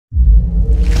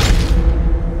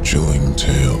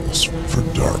Tales for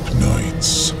Dark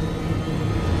Nights.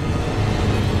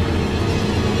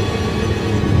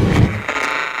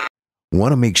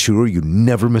 Want to make sure you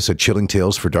never miss a Chilling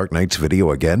Tales for Dark Nights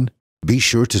video again? Be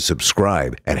sure to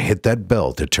subscribe and hit that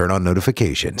bell to turn on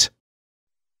notifications.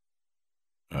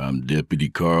 I'm Deputy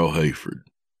Carl Hayford,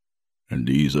 and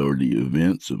these are the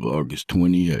events of August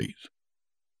 28th.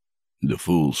 The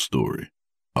full story,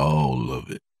 all of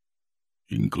it,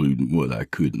 including what I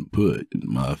couldn't put in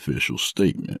my official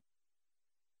statement.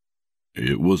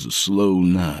 It was a slow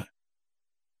night.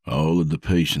 All of the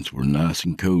patients were nice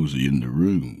and cozy in their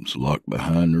rooms, locked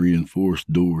behind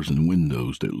reinforced doors and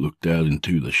windows that looked out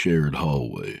into the shared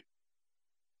hallway.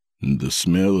 The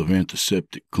smell of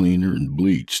antiseptic cleaner and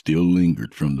bleach still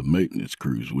lingered from the maintenance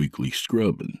crew's weekly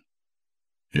scrubbing.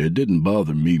 It didn't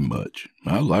bother me much.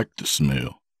 I liked the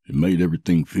smell. It made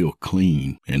everything feel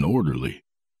clean and orderly.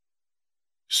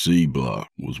 C block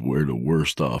was where the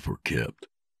worst off were kept,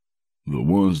 the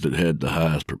ones that had the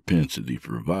highest propensity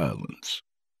for violence.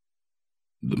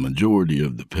 The majority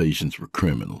of the patients were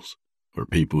criminals, or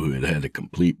people who had had a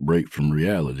complete break from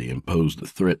reality and posed a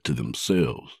threat to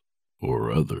themselves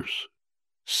or others,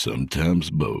 sometimes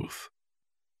both.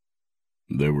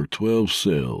 There were 12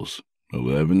 cells,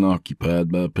 11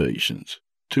 occupied by patients,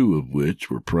 2 of which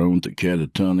were prone to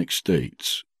catatonic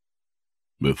states.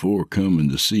 Before coming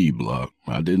to C block,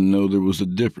 I didn't know there was a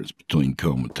difference between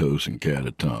comatose and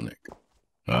catatonic.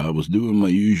 I was doing my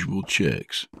usual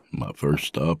checks. My first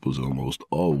stop was almost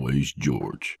always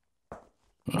George.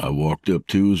 I walked up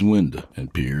to his window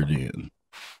and peered in.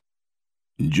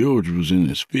 George was in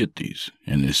his 50s,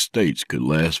 and his states could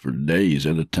last for days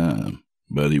at a time,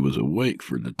 but he was awake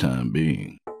for the time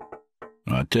being.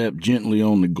 I tapped gently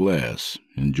on the glass,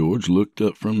 and George looked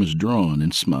up from his drawing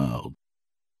and smiled.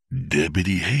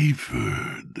 "Deputy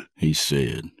Hayford," he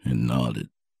said, and nodded.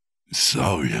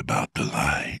 "Sorry about the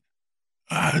light.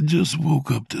 I just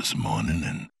woke up this morning,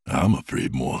 and I'm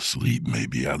afraid more sleep may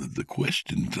be out of the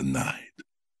question tonight."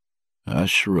 I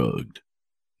shrugged.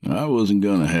 I wasn't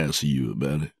going to hassle you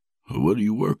about it. What are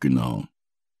you working on?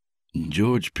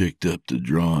 George picked up the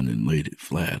drawing and laid it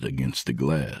flat against the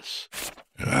glass.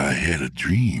 "I had a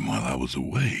dream while I was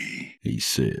away," he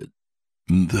said.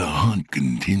 "The hunt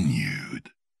continued."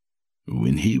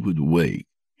 When he would wake,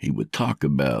 he would talk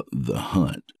about the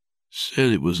hunt.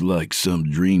 Said it was like some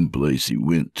dream place he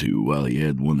went to while he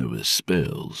had one of his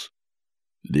spells.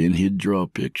 Then he'd draw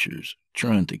pictures,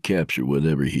 trying to capture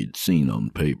whatever he'd seen on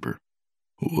paper.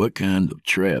 What kind of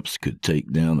traps could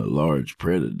take down a large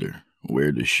predator,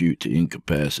 where to shoot to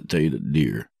incapacitate a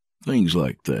deer, things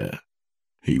like that.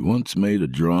 He once made a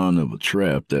drawing of a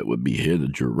trap that would behead a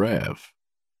giraffe.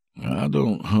 I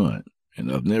don't hunt,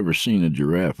 and I've never seen a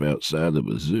giraffe outside of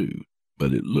a zoo,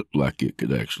 but it looked like it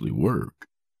could actually work.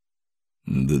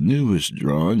 The newest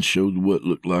drawing showed what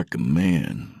looked like a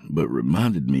man, but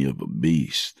reminded me of a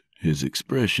beast. His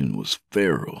expression was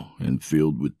feral and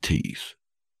filled with teeth.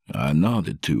 I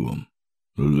nodded to him.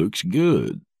 "Looks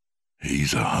good."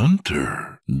 "He's a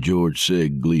hunter," George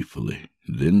said gleefully,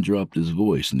 then dropped his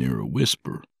voice near a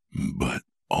whisper. "But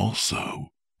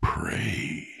also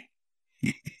prey."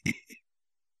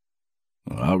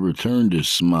 I returned his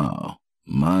smile,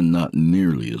 mine not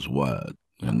nearly as wide,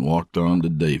 and walked on to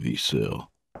Davy's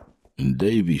cell. And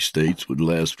Davy's states would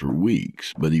last for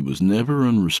weeks, but he was never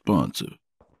unresponsive.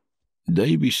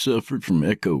 Davy suffered from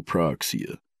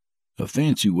echoproxia, a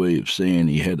fancy way of saying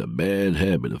he had a bad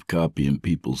habit of copying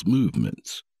people's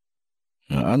movements.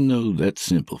 I know that's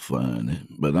simplifying it,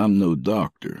 but I'm no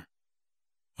doctor.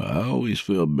 I always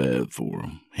felt bad for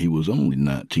him. He was only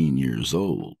 19 years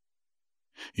old.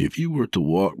 If you were to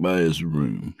walk by his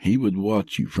room, he would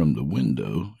watch you from the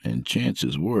window, and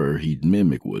chances were he'd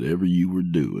mimic whatever you were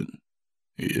doing.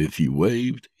 If you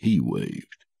waved, he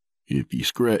waved. If you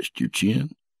scratched your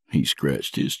chin, he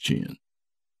scratched his chin.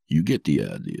 You get the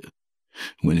idea.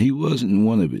 When he wasn't in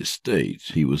one of his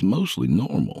states, he was mostly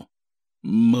normal.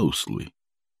 Mostly.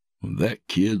 That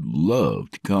kid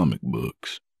loved comic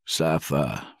books,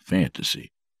 sci-fi,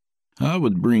 fantasy. I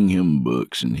would bring him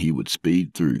books, and he would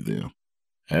speed through them.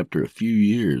 After a few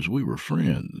years, we were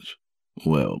friends.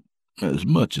 Well, as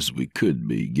much as we could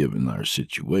be given our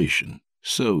situation.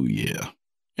 So, yeah.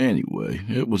 Anyway,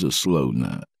 it was a slow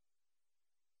night.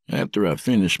 After I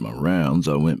finished my rounds,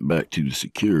 I went back to the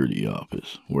security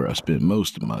office, where I spent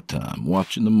most of my time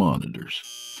watching the monitors.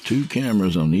 2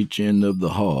 cameras on each end of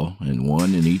the hall and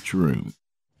 1 in each room.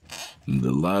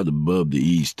 The light above the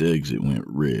east exit went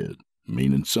red,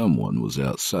 meaning someone was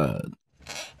outside.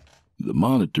 The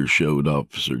monitor showed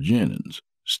Officer Jennings,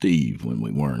 Steve when we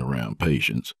weren't around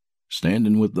patients,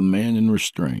 standing with the man in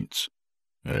restraints.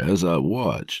 As I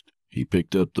watched, He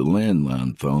picked up the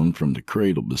landline phone from the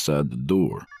cradle beside the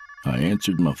door. I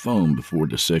answered my phone before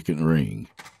the second ring.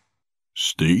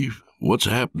 "Steve, what's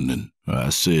happening?" I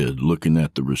said, looking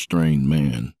at the restrained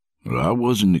man. "I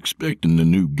wasn't expecting the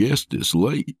new guest this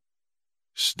late."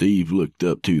 Steve looked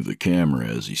up to the camera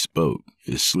as he spoke,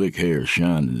 his slick hair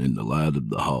shining in the light of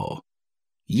the hall.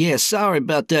 "Yeah, sorry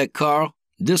about that, Carl.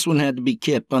 This one had to be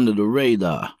kept under the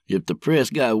radar. If the press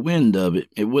got wind of it,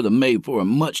 it would have made for a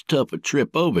much tougher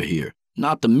trip over here,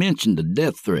 not to mention the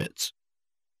death threats."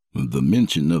 The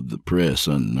mention of the press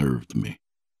unnerved me.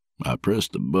 I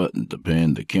pressed a button to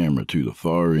pan the camera to the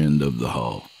far end of the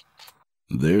hall.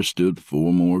 There stood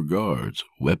 4 more guards,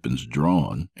 weapons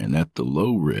drawn, and at the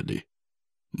low ready.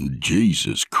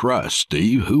 "Jesus Christ,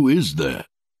 Steve, who is that?"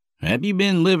 "Have you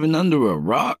been living under a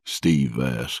rock?" Steve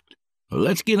asked. "Well,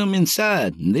 let's get 'em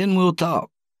inside, and then we'll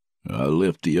talk." I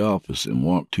left the office and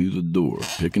walked to the door,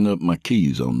 picking up my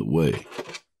keys on the way.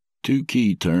 2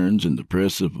 key turns and the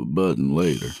press of a button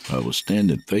later, I was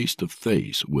standing face to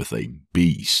face with a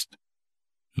beast.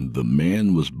 The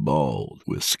man was bald,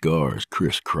 with scars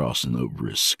crisscrossing over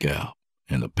his scalp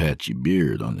and a patchy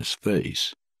beard on his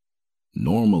face.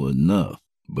 Normal enough,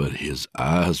 but his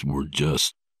eyes were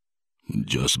just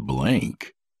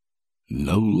blank.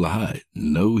 No light,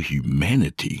 no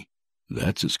humanity.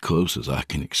 That's as close as I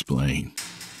can explain.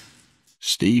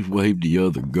 Steve waved the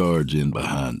other guards in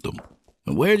behind them.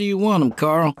 "Where do you want 'em,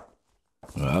 Carl?"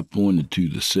 I pointed to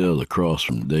the cell across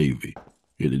from Davy.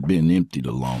 It had been empty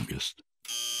the longest.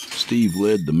 Steve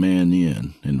led the man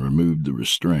in and removed the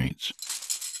restraints.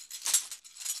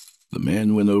 The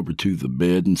man went over to the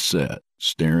bed and sat,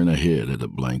 staring ahead at a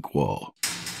blank wall.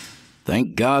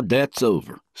 "Thank God that's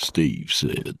over," Steve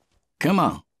said. "Come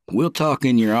on, we'll talk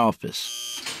in your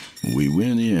office." We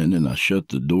went in and I shut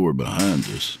the door behind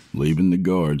us, leaving the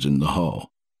guards in the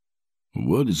hall.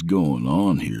 "What is going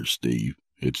on here, Steve?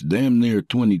 It's damn near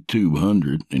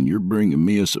 2200 and you're bringing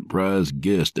me a surprise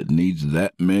guest that needs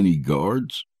that many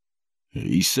guards?"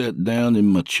 He sat down in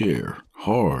my chair,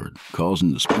 hard,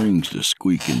 causing the springs to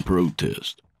squeak in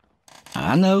protest.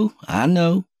 I know.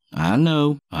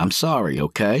 I'm sorry,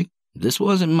 okay? This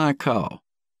wasn't my call.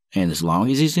 And as long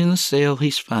as he's in a cell,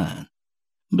 he's fine.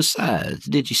 Besides,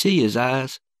 did you see his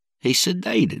eyes? He's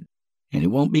sedated, and he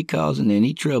won't be causing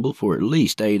any trouble for at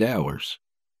least 8 hours.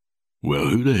 "Well,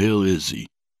 who the hell is he?"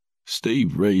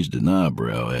 Steve raised an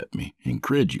eyebrow at me,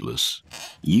 incredulous.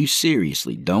 You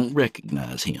seriously don't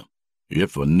recognize him?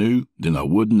 "If I knew, then I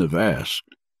wouldn't have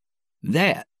asked."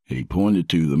 That, he pointed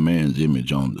to the man's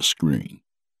image on the screen,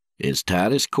 is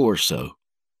Titus Corso,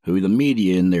 who the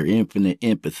media in their infinite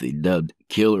empathy dubbed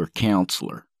Killer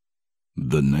Counselor.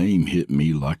 The name hit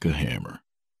me like a hammer.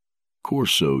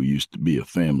 Corso used to be a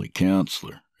family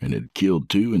counselor and had killed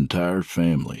 2 entire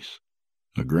families.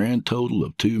 A grand total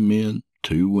of 2 men,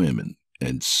 2 women,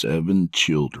 and 7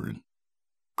 children.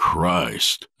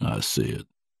 "Christ," I said.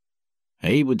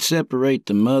 He would separate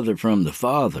the mother from the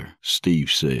father,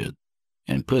 Steve said,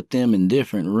 and put them in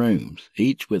different rooms,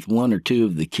 each with 1 or 2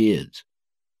 of the kids.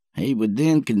 He would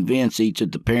then convince each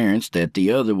of the parents that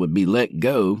the other would be let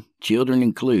go, children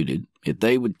included, if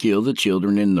they would kill the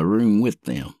children in the room with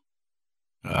them.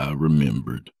 I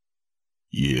remembered.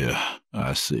 "Yeah,"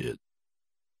 I said.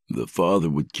 The father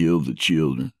would kill the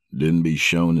children, then be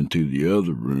shown into the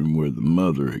other room where the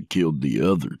mother had killed the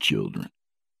other children,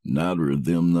 neither of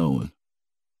them knowing.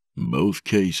 Both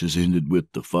cases ended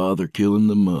with the father killing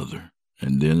the mother,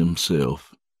 and then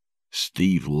himself.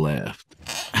 Steve laughed.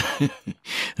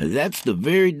 That's the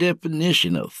very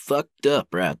definition of fucked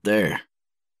up right there.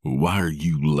 "Why are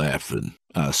you laughing?"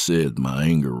 I said, my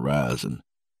anger rising.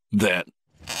 That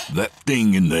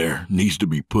thing in there needs to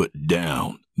be put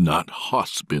down, not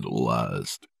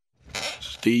hospitalized."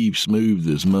 Steve smoothed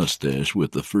his mustache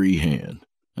with a free hand.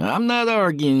 "I'm not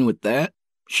arguing with that.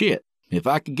 Shit, if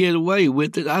I could get away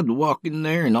with it, I'd walk in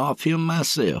there and off him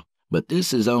myself. But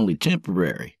this is only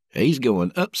temporary. He's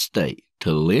going upstate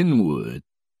to Linwood.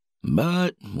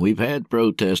 But we've had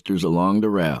protesters along the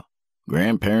route,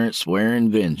 grandparents swearing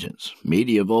vengeance,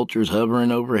 media vultures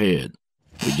hovering overhead.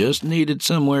 We just needed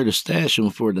somewhere to stash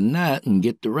him for the night and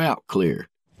get the route clear.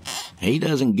 He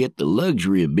doesn't get the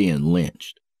luxury of being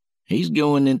lynched. He's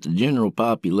going into general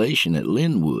population at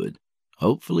Linwood.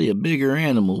 Hopefully a bigger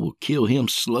animal will kill him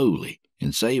slowly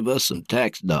and save us some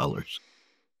tax dollars."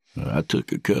 I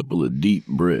took a couple of deep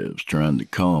breaths, trying to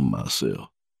calm myself.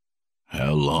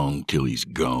 "How long till he's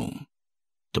gone?"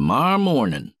 "Tomorrow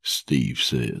morning," Steve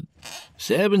said.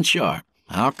 7 sharp.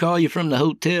 I'll call you from the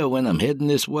hotel when I'm heading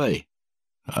this way."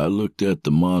 I looked at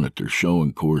the monitor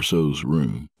showing Corso's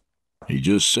room. He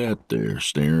just sat there,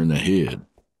 staring ahead.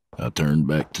 I turned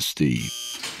back to Steve.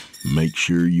 Make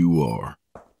sure you are.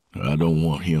 I don't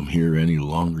want him here any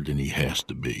longer than he has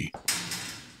to be.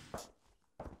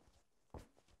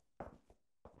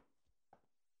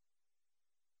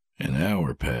 An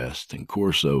hour passed, and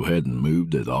Corso hadn't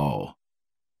moved at all.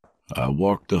 I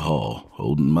walked the hall,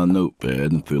 holding my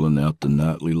notepad and filling out the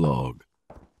nightly log.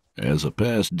 As I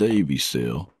passed Davy's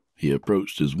cell, he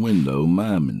approached his window,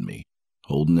 miming me,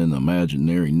 holding an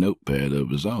imaginary notepad of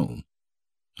his own.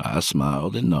 I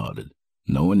smiled and nodded,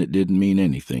 knowing it didn't mean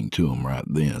anything to him right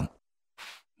then.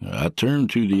 I turned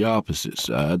to the opposite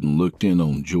side and looked in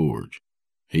on George.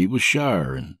 He was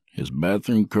showering, his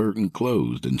bathroom curtain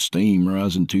closed and steam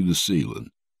rising to the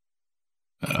ceiling.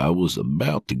 I was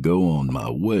about to go on my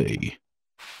way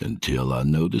until I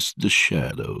noticed the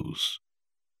shadows.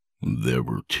 There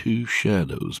were 2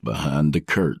 shadows behind the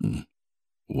curtain.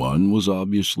 One was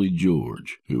obviously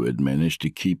George, who had managed to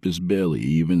keep his belly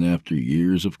even after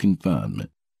years of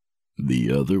confinement.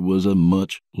 The other was a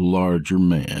much larger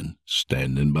man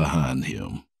standing behind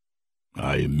him.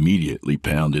 I immediately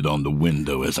pounded on the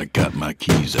window as I got my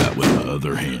keys out with my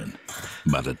other hand.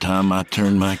 By the time I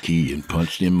turned my key and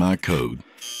punched in my code,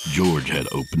 George had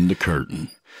opened the curtain.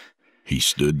 He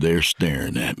stood there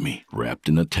staring at me, wrapped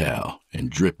in a towel and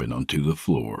dripping onto the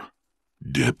floor.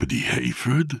 "Deputy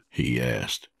Hayford?" he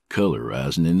asked, color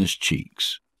rising in his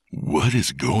cheeks. "What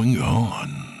is going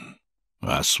on?"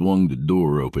 I swung the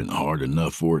door open hard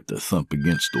enough for it to thump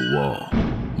against the wall.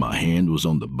 My hand was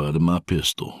on the butt of my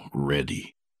pistol,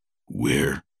 ready.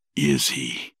 "Where is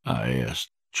he?" I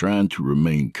asked, trying to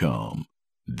remain calm.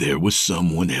 "There was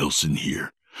someone else in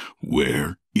here.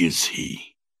 Where is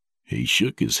he?" He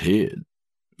shook his head.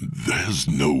 "There's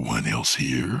no one else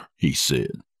here," he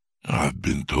said. "I've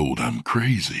been told I'm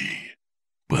crazy,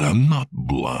 but I'm not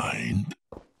blind."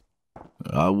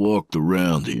 I walked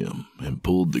around him and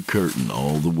pulled the curtain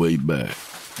all the way back,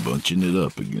 bunching it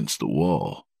up against the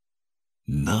wall.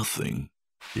 Nothing.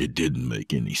 It didn't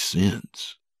make any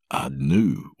sense. I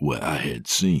knew what I had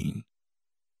seen.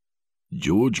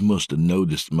 George must have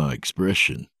noticed my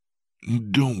expression.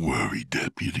 "Don't worry,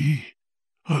 Deputy.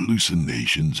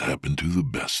 Hallucinations happen to the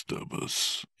best of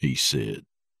us," he said.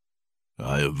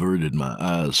 I averted my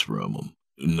eyes from him.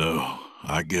 No,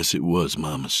 I guess it was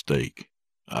my mistake.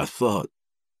 I thought,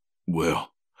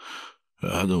 well,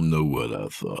 I don't know what I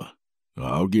thought.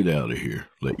 I'll get out of here,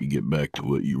 let you get back to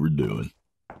what you were doing.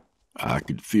 I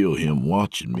could feel him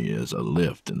watching me as I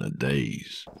left in a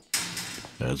daze.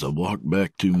 As I walked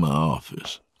back to my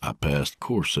office, I passed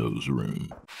Corso's room.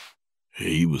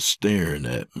 He was staring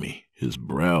at me, his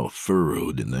brow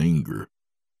furrowed in anger,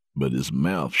 but his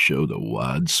mouth showed a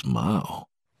wide smile.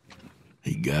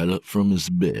 He got up from his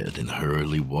bed and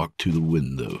hurriedly walked to the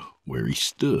window, where he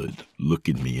stood,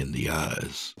 looking me in the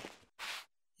eyes.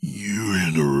 "You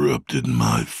interrupted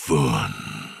my fun,"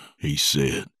 he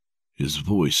said. His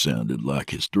voice sounded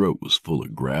like his throat was full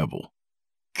of gravel.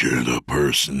 "Can a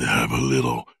person have a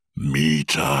little me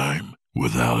time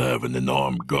without having an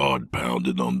armed guard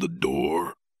pounded on the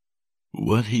door?"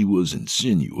 What he was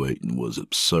insinuating was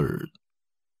absurd.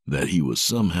 That he was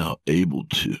somehow able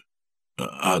to,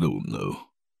 I don't know.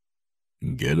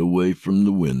 "Get away from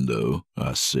the window,"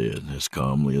 I said, as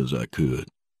calmly as I could.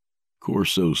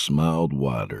 Corso smiled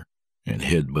wider and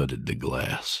headbutted the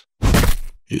glass.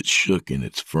 It shook in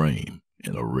its frame,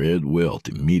 and a red welt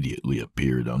immediately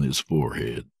appeared on his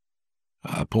forehead.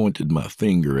 I pointed my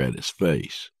finger at his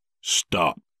face.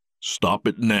 "Stop! Stop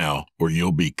it now, or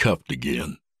you'll be cuffed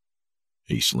again."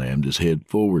 He slammed his head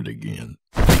forward again.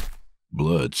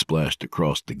 Blood splashed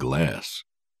across the glass.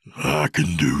 "I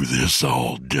can do this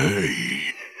all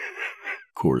day,"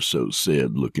 Corso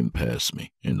said, looking past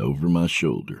me and over my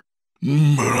shoulder.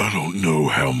 "But I don't know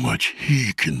how much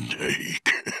he can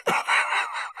take."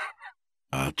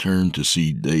 I turned to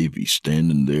see Davy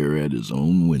standing there at his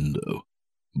own window,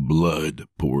 blood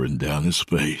pouring down his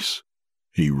face.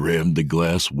 He rammed the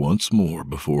glass once more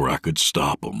before I could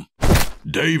stop him.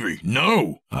 "Davy,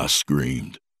 no!" I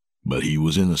screamed, but he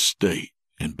was in a state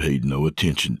and paid no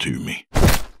attention to me.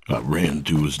 I ran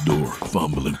to his door,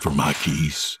 fumbling for my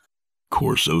keys.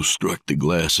 Corso struck the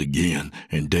glass again,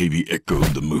 and Davy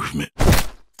echoed the movement.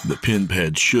 The pen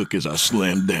pad shook as I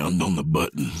slammed down on the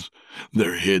buttons.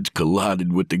 Their heads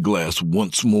collided with the glass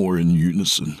once more in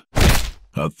unison.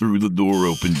 I threw the door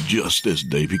open just as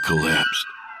Davy collapsed.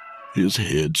 His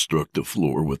head struck the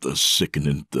floor with a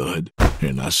sickening thud,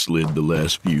 and I slid the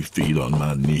last few feet on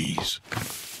my knees.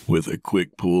 With a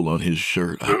quick pull on his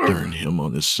shirt, I turned him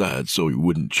on his side so he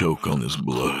wouldn't choke on his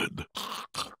blood.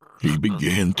 He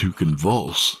began to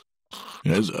convulse.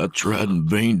 As I tried in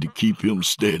vain to keep him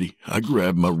steady, I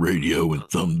grabbed my radio and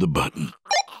thumbed the button.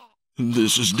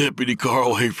 This is Deputy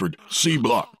Carl Hayford, C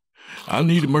Block. I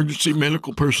need emergency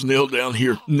medical personnel down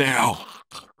here now.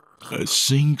 A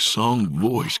sing-song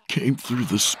voice came through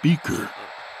the speaker. Little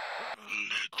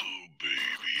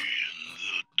baby in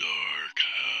the dark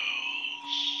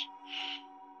house,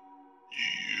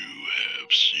 you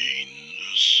have seen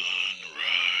the sun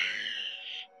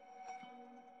rise.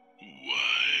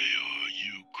 Why are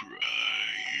you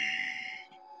crying?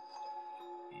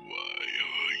 Why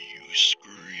are you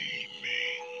screaming?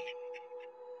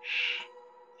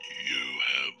 You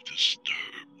have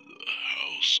disturbed the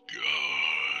house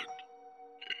guard.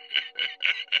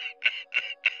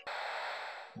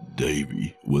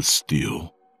 Davy was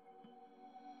still.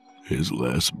 His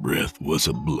last breath was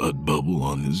a blood bubble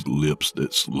on his lips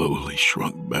that slowly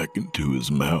shrunk back into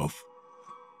his mouth.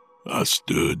 I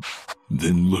stood,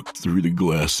 then looked through the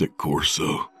glass at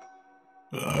Corso.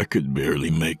 I could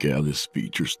barely make out his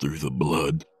features through the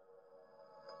blood.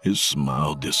 His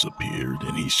smile disappeared,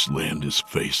 and he slammed his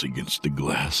face against the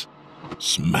glass,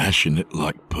 smashing it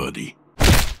like putty.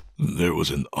 There was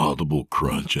an audible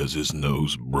crunch as his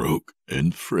nose broke,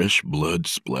 and fresh blood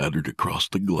splattered across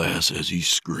the glass as he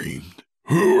screamed.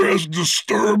 Who has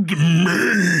disturbed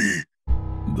me?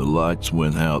 The lights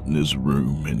went out in his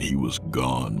room, and he was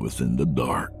gone within the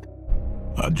dark.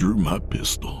 I drew my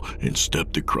pistol and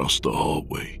stepped across the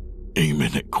hallway,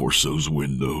 aiming at Corso's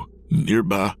window.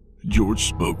 Nearby, George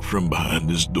spoke from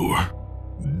behind his door.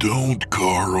 Don't,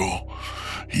 Carl.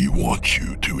 He wants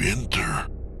you to enter.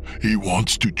 He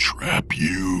wants to trap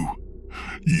you.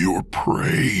 Your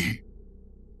prey.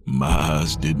 My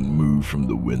eyes didn't move from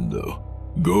the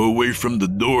window. Go away from the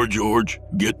door, George.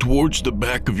 Get towards the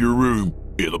back of your room.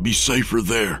 It'll be safer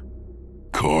there.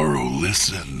 Carl,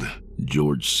 listen,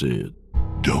 George said.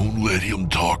 Don't let him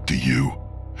talk to you.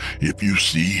 If you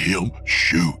see him,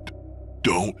 shoot.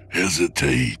 Don't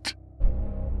hesitate.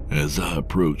 As I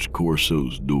approached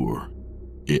Corso's door,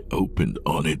 it opened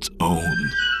on its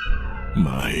own.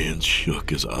 My hands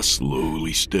shook as I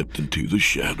slowly stepped into the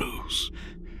shadows.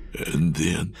 And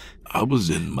then I was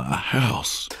in my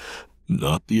house,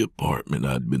 not the apartment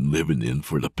I'd been living in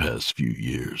for the past few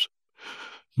years,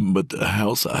 but the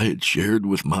house I had shared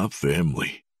with my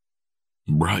family.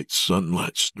 Bright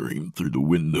sunlight streamed through the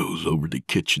windows over the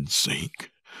kitchen sink,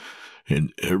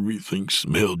 and everything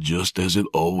smelled just as it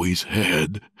always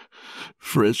had.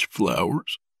 Fresh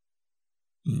flowers.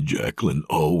 Jacqueline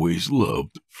always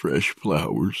loved fresh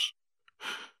flowers.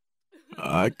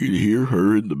 I could hear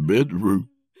her in the bedroom,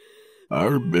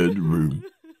 our bedroom,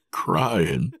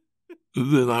 crying.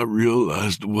 Then I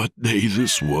realized what day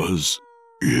this was.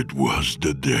 It was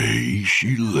the day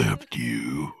she left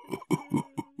you,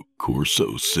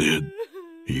 Corso said.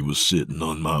 He was sitting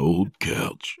on my old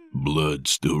couch, blood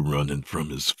still running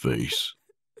from his face.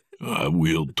 I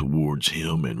wheeled towards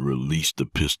him and released the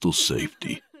pistol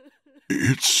safety.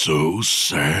 It's so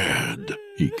sad,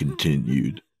 he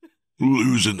continued,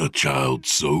 losing a child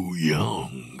so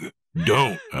young.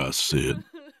 Don't, I said.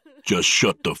 Just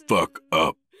shut the fuck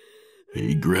up.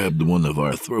 He grabbed one of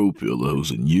our throw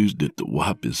pillows and used it to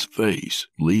wipe his face,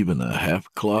 leaving a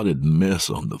half-clotted mess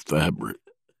on the fabric.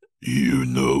 You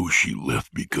know she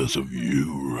left because of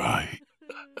you, right?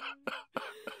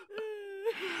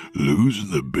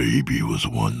 Losing the baby was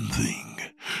one thing,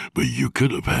 but you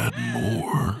could have had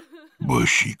more. But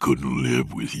she couldn't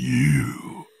live with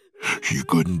you. She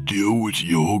couldn't deal with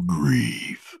your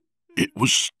grief. It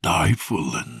was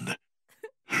stifling.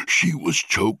 She was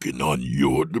choking on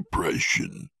your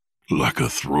depression like a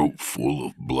throat full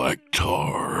of black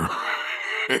tar.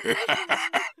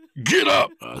 Get up,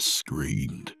 I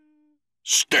screamed.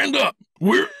 Stand up!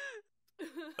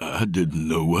 I didn't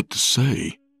know what to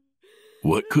say.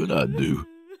 What could I do?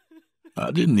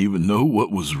 I didn't even know what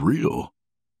was real.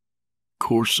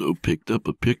 Corso picked up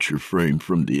a picture frame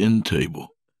from the end table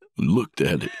and looked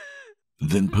at it,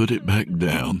 then put it back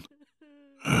down.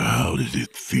 How did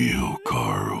it feel,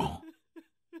 Carl?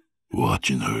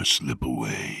 Watching her slip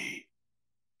away.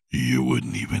 You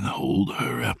wouldn't even hold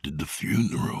her after the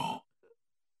funeral.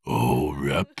 All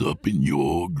wrapped up in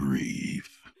your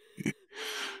grief.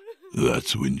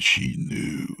 That's when she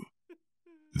knew.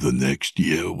 The next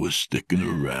year was sticking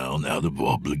around out of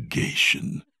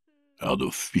obligation, out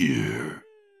of fear.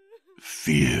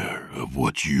 Fear of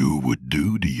what you would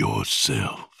do to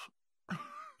yourself.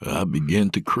 I began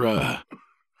to cry,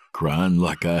 crying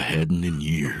like I hadn't in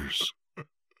years.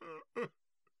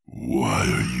 Why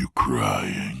are you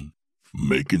crying?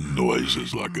 Making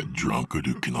noises like a drunkard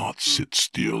who cannot sit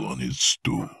still on his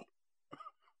stool.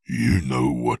 You know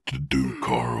what to do,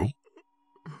 Carl.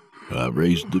 I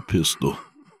raised the pistol.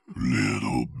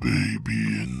 Little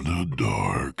baby in the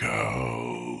dark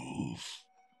house.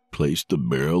 placed the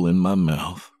barrel in my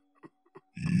mouth.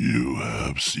 You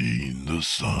have seen the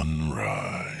sunrise.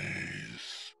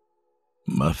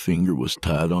 My finger was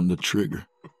tied on the trigger.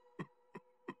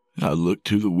 I looked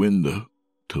to the window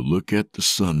to look at the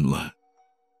sunlight,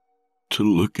 to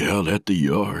look out at the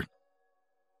yard.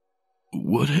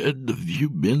 What had the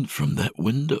view been from that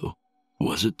window?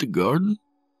 Was it the garden?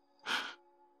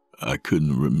 I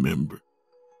couldn't remember,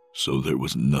 so there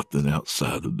was nothing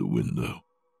outside of the window.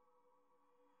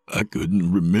 I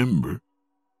couldn't remember,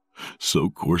 so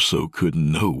Corso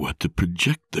couldn't know what to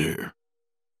project there.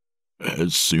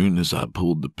 As soon as I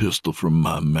pulled the pistol from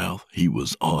my mouth, he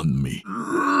was on me,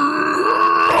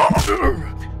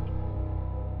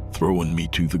 throwing me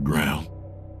to the ground.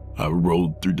 I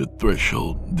rolled through the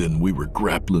threshold, then we were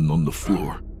grappling on the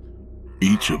floor,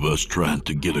 each of us trying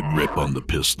to get a grip on the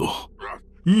pistol.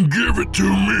 Give it to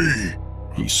me,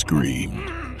 he screamed.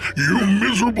 you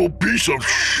miserable piece of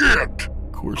shit!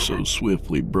 Corso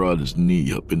swiftly brought his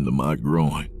knee up into my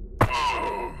groin.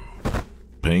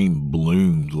 Pain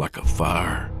bloomed like a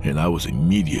fire, and I was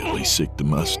immediately sick to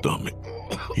my stomach.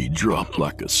 He dropped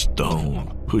like a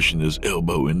stone, pushing his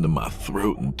elbow into my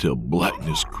throat until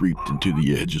blackness creeped into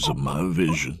the edges of my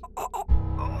vision.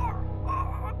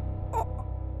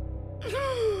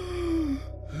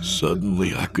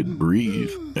 Suddenly I could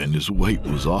breathe, and his weight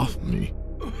was off me.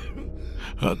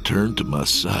 I turned to my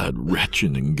side,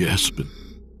 retching and gasping,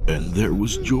 and there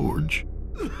was George.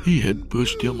 He had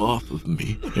pushed him off of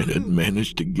me and had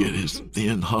managed to get his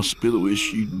thin,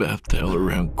 hospital-issued bath towel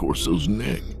around Corso's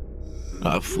neck.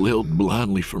 I flailed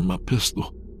blindly for my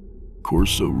pistol.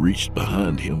 Corso reached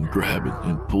behind him, grabbed it,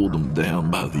 and pulled him down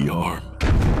by the arm.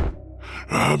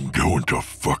 I'm going to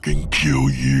fucking kill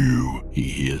you, he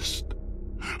hissed.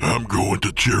 I'm going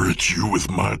to cherish you with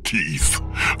my teeth.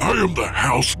 I am the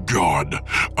house god.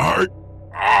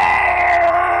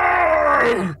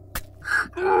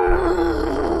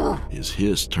 His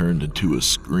hiss turned into a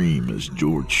scream as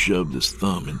George shoved his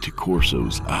thumb into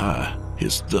Corso's eye,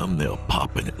 his thumbnail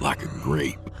popping it like a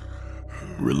grape.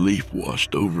 Relief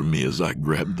washed over me as I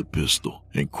grabbed the pistol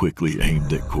and quickly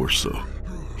aimed at Corso.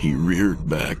 He reared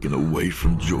back and away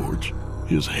from George,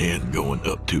 his hand going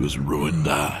up to his ruined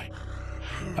eye.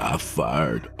 I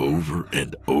fired over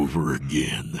and over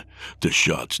again, the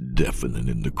shots deafening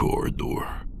in the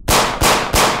corridor.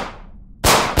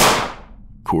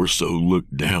 Corso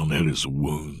looked down at his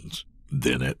wounds,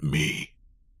 then at me.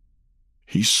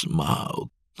 He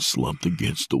smiled, slumped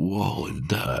against the wall, and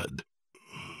died.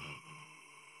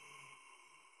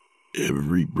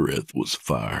 Every breath was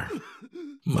fire.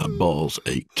 My balls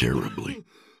ached terribly.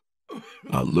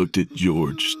 I looked at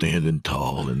George, standing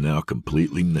tall and now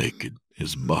completely naked,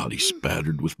 his body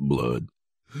spattered with blood.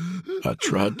 I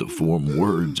tried to form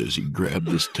words as he grabbed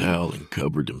his towel and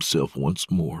covered himself once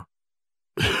more.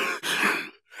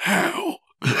 How?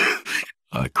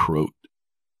 I croaked.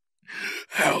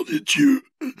 How did you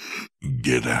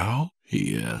get out?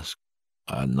 He asked.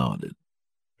 I nodded.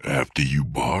 After you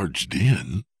barged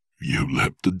in, you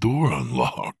left the door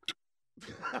unlocked.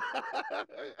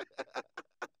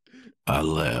 I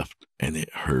laughed, and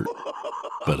it hurt,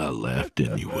 but I laughed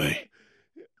anyway.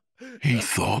 He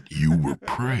thought you were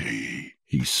prey,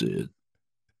 he said.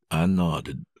 I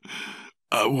nodded.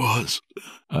 I was,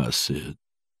 I said.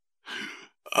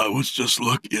 I was just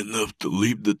lucky enough to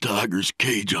leave the tiger's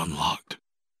cage unlocked.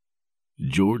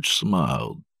 George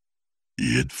smiled.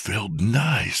 It felt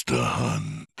nice to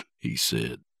hunt, he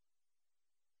said.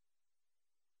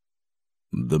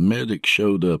 The medic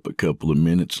showed up a couple of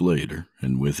minutes later,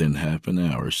 and within half an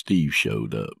hour Steve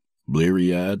showed up,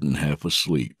 bleary-eyed and half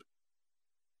asleep.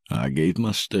 I gave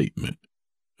my statement,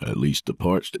 at least the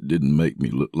parts that didn't make me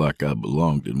look like I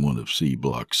belonged in one of C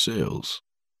Block's cells.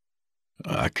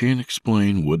 I can't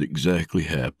explain what exactly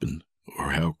happened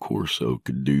or how Corso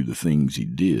could do the things he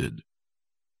did.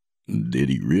 Did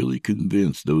he really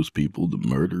convince those people to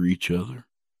murder each other,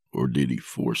 or did he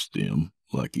force them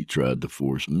like he tried to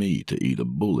force me to eat a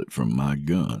bullet from my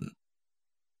gun?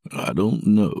 I don't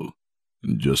know,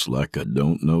 just like I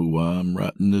don't know why I'm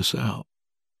writing this out.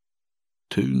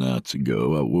 2 nights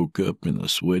ago, I woke up in a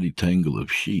sweaty tangle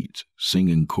of sheets,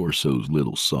 singing Corso's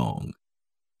little song.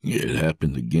 It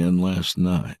happened again last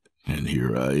night, and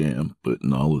here I am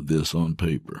putting all of this on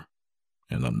paper,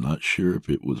 and I'm not sure if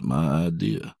it was my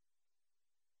idea.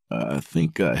 I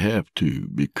think I have to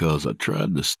because I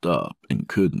tried to stop and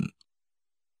couldn't.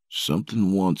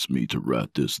 Something wants me to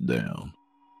write this down.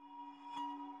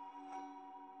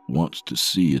 Wants to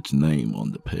see its name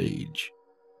on the page.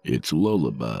 Its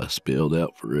lullaby spelled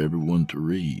out for everyone to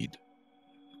read.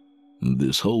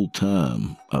 This whole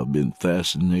time, I've been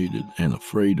fascinated and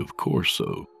afraid of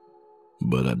Corso.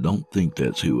 but I don't think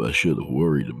that's who I should have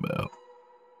worried about.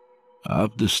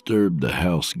 I've disturbed the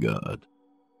house god,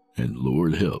 and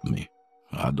Lord help me,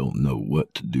 I don't know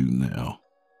what to do now.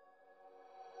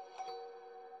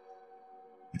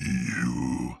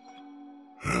 You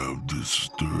have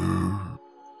disturbed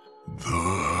the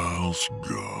house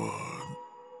god.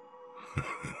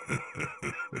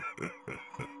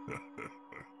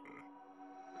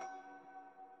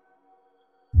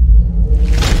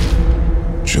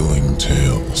 Chilling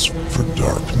tales for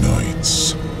dark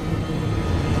nights.